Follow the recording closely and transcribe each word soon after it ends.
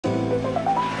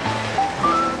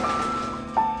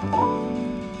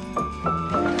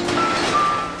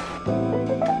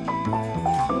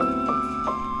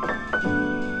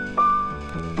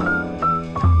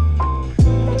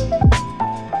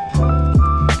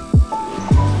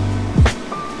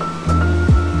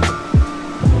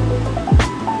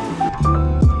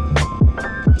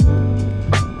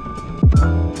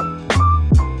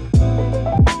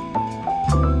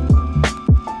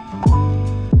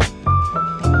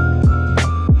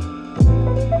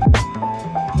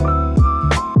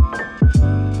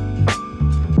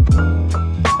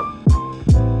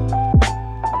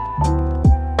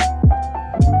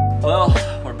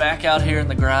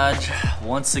the garage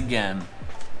once again.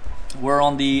 We're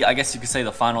on the, I guess you could say,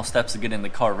 the final steps of getting the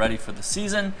car ready for the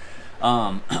season.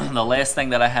 The last thing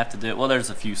that I have to do, well, there's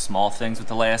a few small things with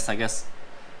the last, I guess,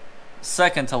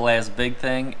 second to last big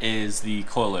thing is the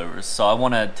coilovers. So I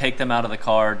want to take them out of the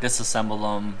car, disassemble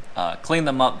them, clean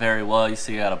them up very well. You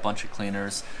see I got a bunch of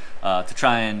cleaners to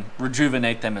try and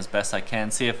rejuvenate them as best I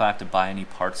can, see if I have to buy any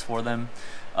parts for them.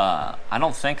 I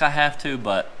don't think I have to,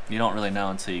 but you don't really know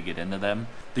until you get into them.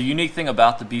 The unique thing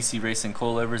about the BCRacing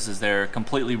coilovers is they're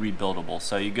completely rebuildable.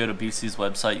 So you go to BC's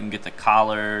website, you can get the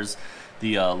collars,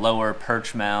 the lower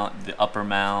perch mount, the upper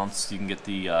mounts, you can get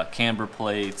the camber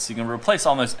plates, you can replace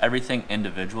almost everything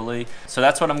individually. So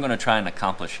that's what I'm going to try and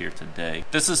accomplish here today.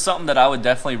 This is something that I would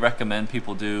definitely recommend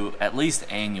people do at least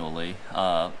annually.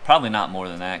 Probably not more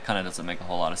than that, kind of doesn't make a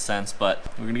whole lot of sense, but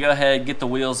we're going to go ahead, get the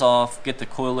wheels off, get the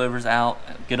coilovers out,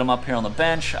 get them up here on the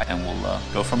bench, and we'll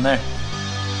go from there.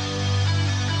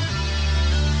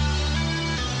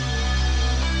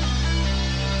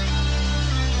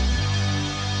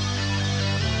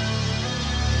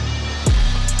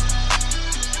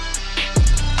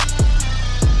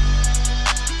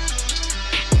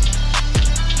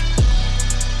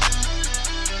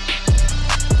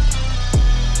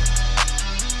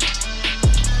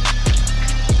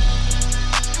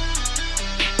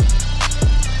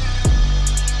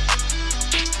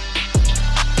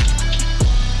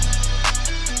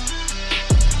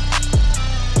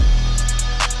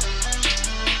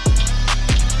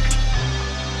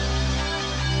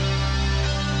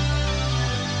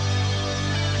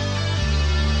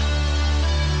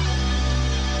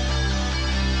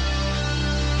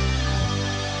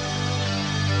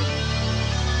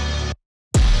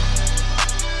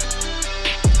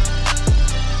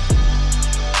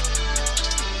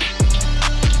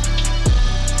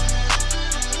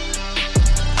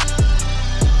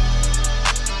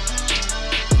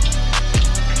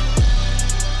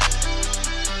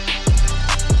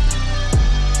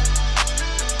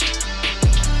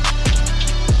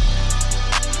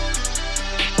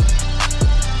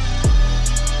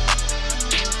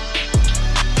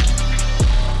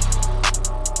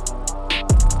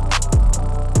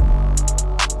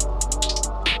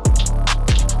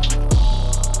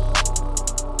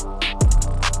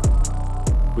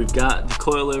 We've got the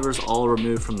coilovers all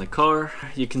removed from the car.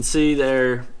 You can see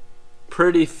they're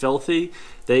pretty filthy.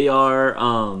 They are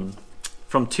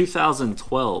from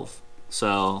 2012.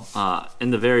 So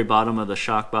in the very bottom of the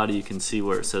shock body, you can see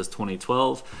where it says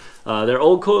 2012. They're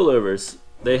old coilovers.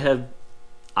 They have,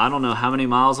 I don't know how many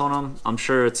miles on them. I'm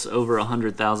sure it's over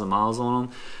 100,000 miles on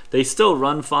them. They still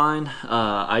run fine.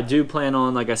 I do plan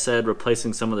on, like I said,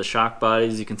 replacing some of the shock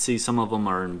bodies. You can see some of them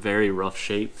are in very rough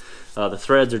shape. The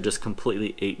threads are just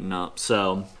completely eaten up.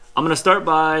 So I'm gonna start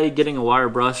by getting a wire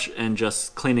brush and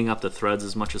just cleaning up the threads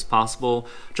as much as possible,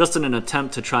 just in an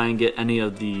attempt to try and get any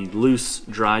of the loose,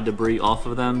 dry debris off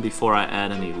of them before I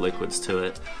add any liquids to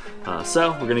it.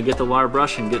 So we're gonna get the wire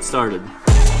brush and get started.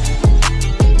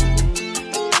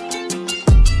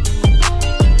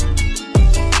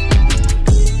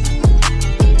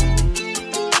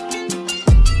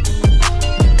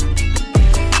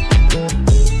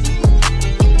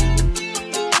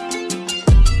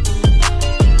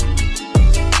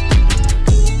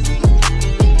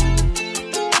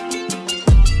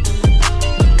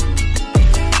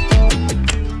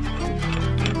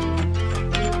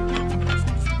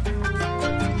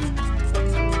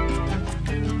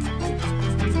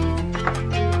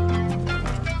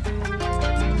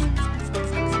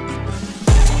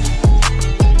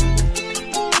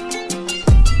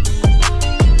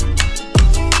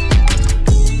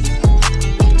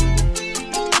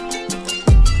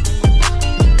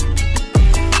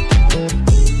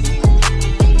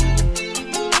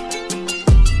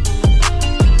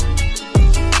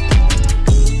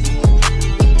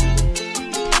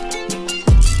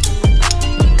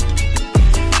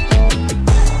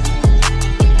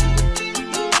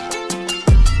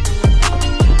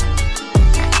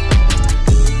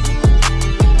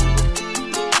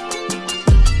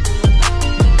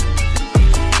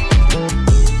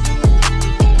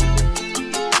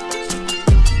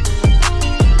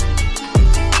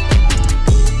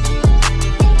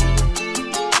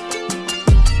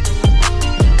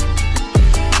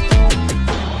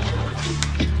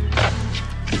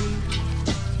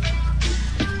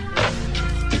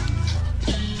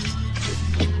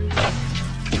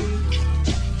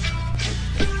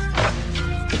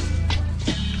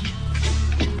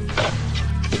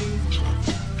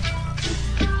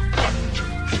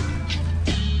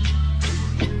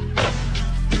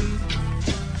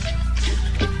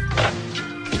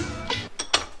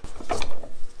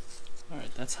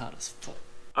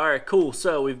 All right, cool.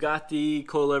 So we've got the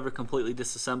coilover completely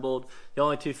disassembled. The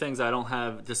only two things I don't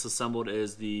have disassembled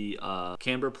is the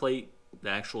camber plate, the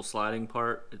actual sliding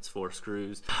part. It's 4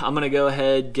 screws. I'm gonna go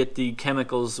ahead, get the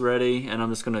chemicals ready, and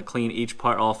I'm just gonna clean each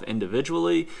part off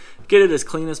individually, get it as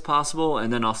clean as possible,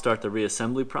 and then I'll start the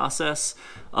reassembly process.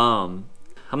 I'm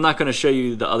not gonna show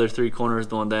you the other 3 corners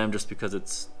doing them just because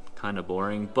it's kind of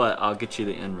boring, but I'll get you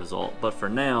the end result. But for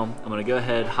now, I'm gonna go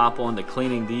ahead, hop on to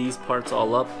cleaning these parts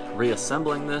all up,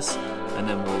 reassembling this, and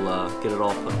then we'll get it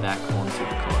all put back onto the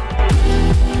car.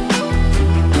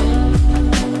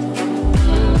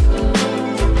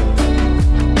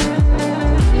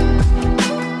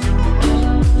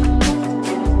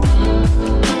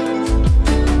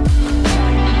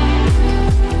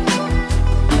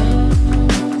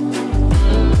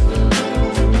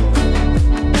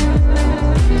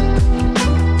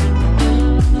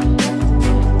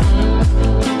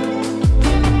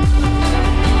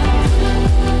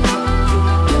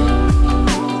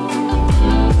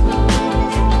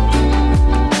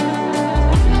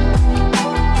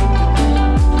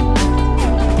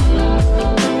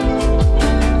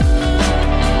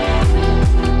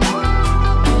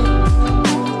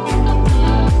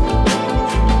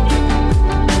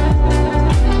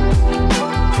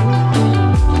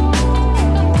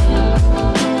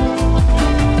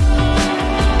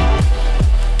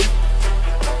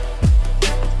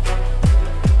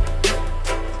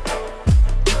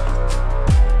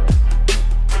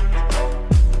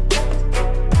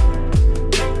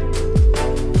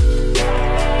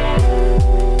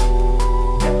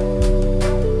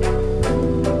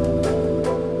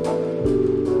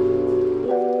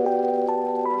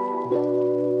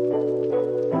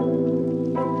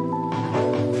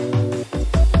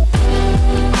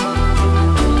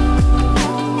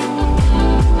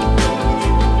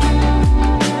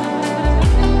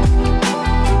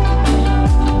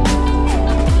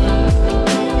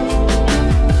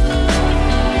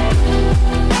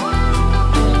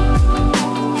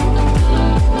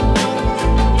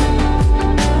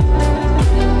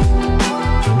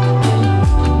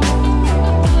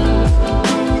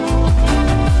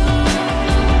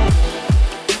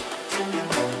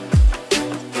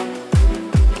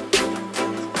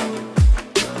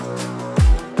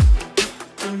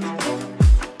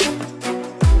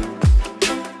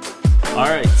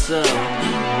 Alright, so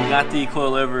we got the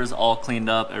coilovers all cleaned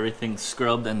up, everything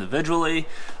scrubbed individually.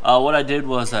 What I did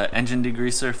was an engine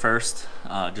degreaser first,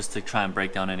 just to try and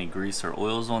break down any grease or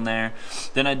oils on there.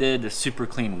 Then I did a super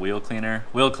clean wheel cleaner.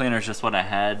 Wheel cleaner is just what I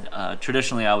had.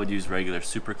 Traditionally I would use regular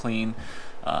super clean,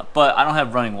 but I don't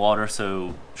have running water,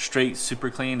 so straight super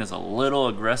clean is a little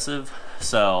aggressive.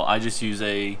 So I just use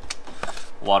a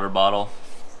water bottle,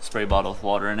 spray bottle with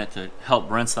water in it to help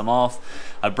rinse them off.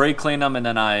 I brake clean them and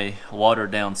then I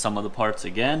watered down some of the parts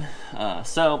again.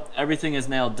 So everything is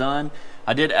now done.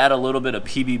 I did add a little bit of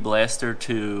PB Blaster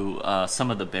to some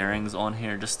of the bearings on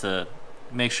here just to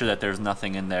make sure that there's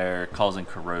nothing in there causing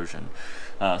corrosion.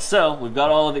 So we've got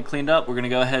all of it cleaned up. We're gonna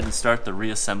go ahead and start the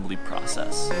reassembly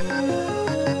process.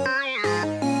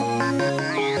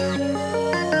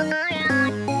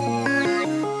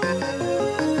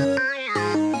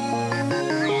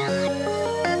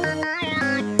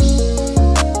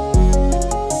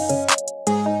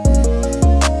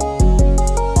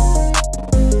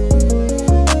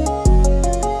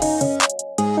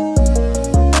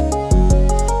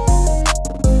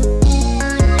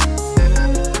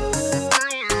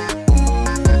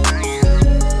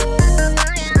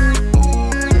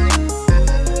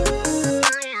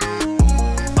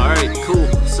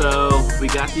 We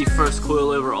got the first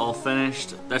coilover all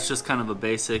finished. That's just kind of a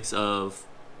basics of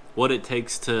what it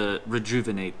takes to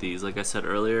rejuvenate these. Like I said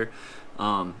earlier,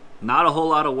 not a whole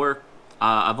lot of work.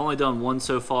 I've only done one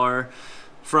so far.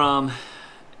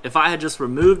 If I had just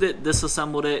removed it,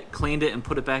 disassembled it, cleaned it, and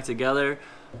put it back together,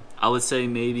 I would say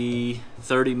maybe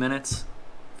 30 minutes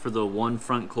for the one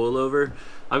front coilover.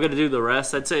 I'm gonna do the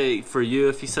rest. I'd say for you,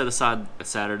 if you set aside a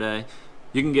Saturday,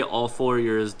 you can get all 4 of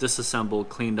yours disassembled,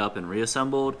 cleaned up, and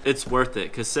reassembled. It's worth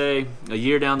it, because say a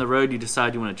year down the road you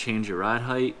decide you want to change your ride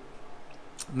height,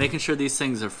 making sure these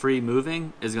things are free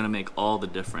moving is going to make all the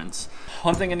difference.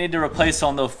 One thing I need to replace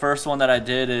on the first one that I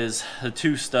did is the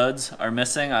 2 studs are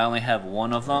missing. I only have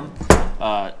 1 of them.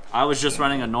 I was just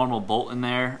running a normal bolt in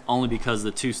there only because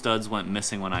the 2 studs went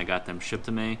missing when I got them shipped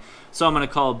to me. So I'm going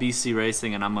to call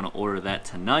BCRacing and I'm going to order that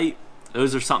tonight.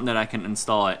 Those are something that I can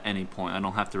install at any point. I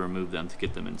don't have to remove them to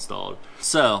get them installed.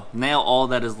 So now all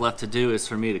that is left to do is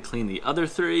for me to clean the other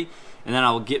 3, and then I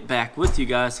will get back with you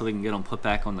guys so we can get them put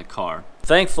back on the car.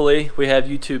 Thankfully, we have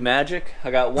YouTube magic.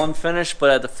 I got 1 finished, but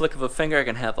at the flick of a finger, I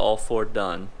can have all 4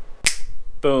 done.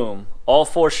 Boom. All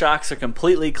 4 shocks are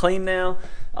completely clean now.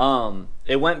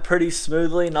 It went pretty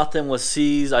smoothly. Nothing was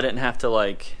seized. I didn't have to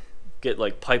like get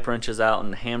like pipe wrenches out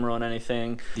and hammer on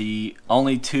anything. The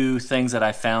only 2 things that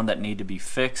I found that need to be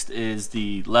fixed is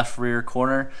the left rear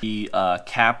corner. The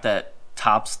cap that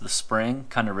tops the spring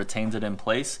kind of retains it in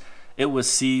place. It was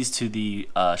seized to the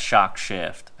shock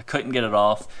shaft. I couldn't get it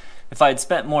off. If I had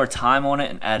spent more time on it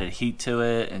and added heat to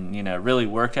it and, you know, really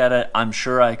worked at it, I'm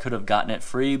sure I could have gotten it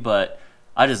free, but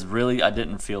I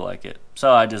didn't feel like it.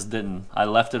 So I just didn't. I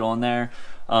left it on there.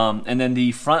 And then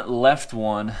the front left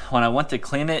one, when I went to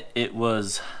clean it, it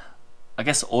was, I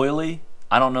guess, oily.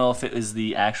 I don't know if it is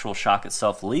the actual shock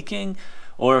itself leaking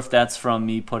or if that's from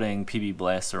me putting PB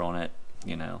Blaster on it,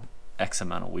 you know, X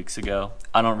amount of weeks ago.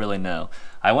 I don't really know.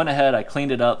 I went ahead, I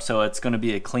cleaned it up, so it's going to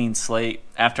be a clean slate.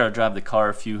 After I drive the car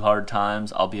a few hard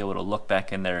times, I'll be able to look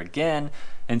back in there again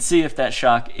and see if that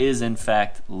shock is in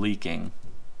fact leaking.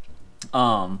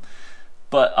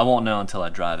 But I won't know until I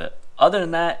drive it. Other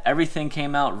than that, everything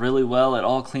came out really well. It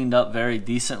all cleaned up very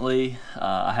decently.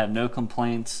 I have no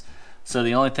complaints. So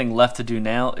the only thing left to do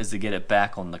now is to get it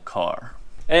back on the car.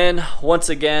 And once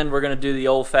again, we're going to do the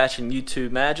old-fashioned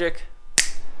YouTube magic.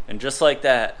 And just like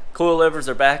that, coilovers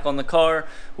are back on the car.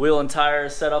 Wheel and tire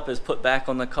setup is put back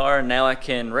on the car. Now I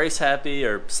can race happy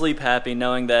or sleep happy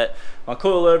knowing that my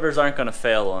coilovers aren't going to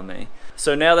fail on me.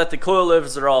 So now that the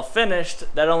coilovers are all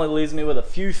finished, that only leaves me with a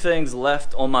few things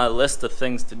left on my list of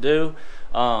things to do.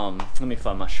 Let me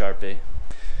find my Sharpie.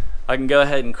 I can go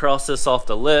ahead and cross this off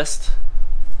the list.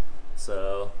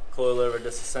 So coilover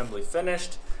disassembly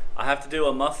finished. I have to do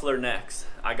a muffler next.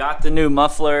 I got the new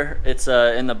muffler. It's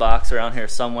in the box around here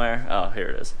somewhere. Oh, here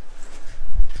it is.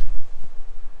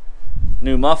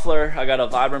 New muffler. I got a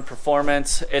Vibrant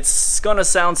Performance. It's gonna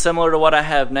sound similar to what I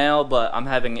have now, but I'm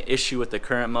having an issue with the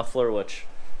current muffler, which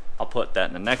I'll put that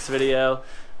in the next video.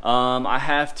 I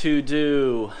have to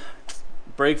do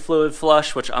brake fluid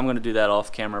flush, which I'm gonna do that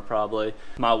off camera probably.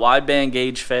 My wideband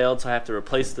gauge failed, so I have to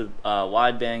replace the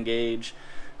wideband gauge.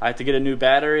 I have to get a new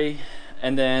battery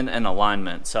and then an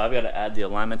alignment. So I've got to add the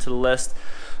alignment to the list.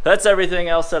 That's everything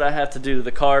else that I have to do to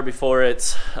the car before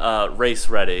it's race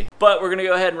ready. But we're gonna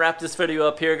go ahead and wrap this video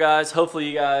up here, guys. Hopefully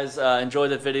you guys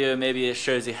enjoyed the video. Maybe it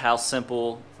shows you how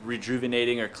simple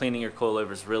rejuvenating or cleaning your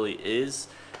coilovers really is.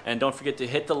 And don't forget to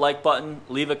hit the like button,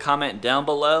 leave a comment down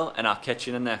below, and I'll catch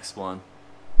you in the next one.